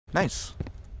Nice.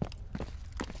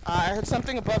 I heard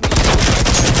something above me.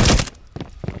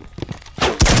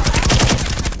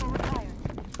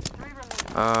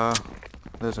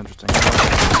 That's interesting.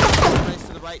 Somebody's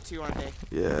to the right too, aren't they?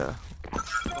 Yeah.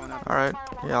 Alright.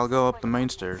 Yeah, I'll go up the main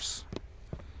stairs.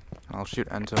 I'll shoot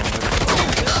Ento.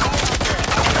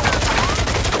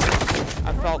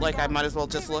 I felt like I might as well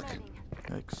just look.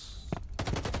 Yikes.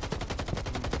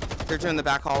 They're doing the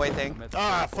back hallway thing.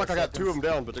 Ah, fuck, I got 2 of them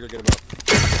down, but they're gonna get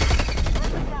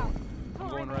them out. I'm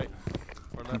going right.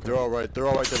 Or left. They're all right there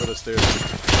by the stairs.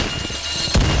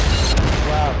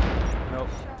 Wow. Nope,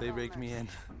 they raked me in.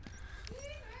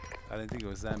 I didn't think it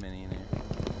was that many in here.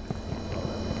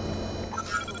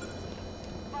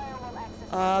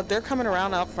 They're coming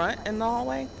around out front in the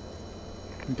hallway.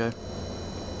 Okay.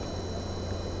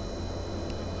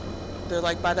 They're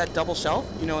like by that double shelf,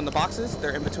 you know, in the boxes.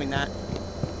 They're in between that.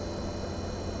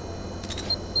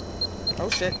 Oh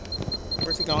shit.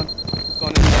 Where's he going? He's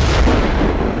going in there.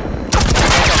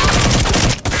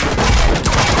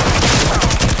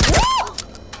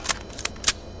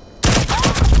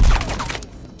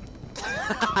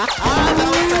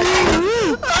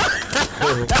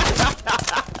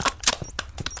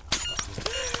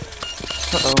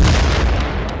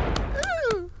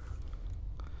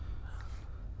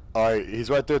 Alright, he's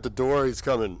right there at the door, he's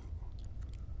coming.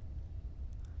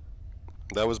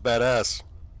 That was badass.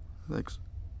 Thanks.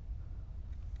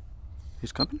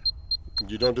 He's coming?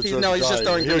 You don't deserve No, to he's die. just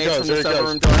throwing Here he grenades goes, from the here he server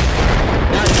room goes.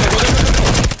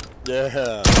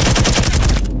 door. Yeah.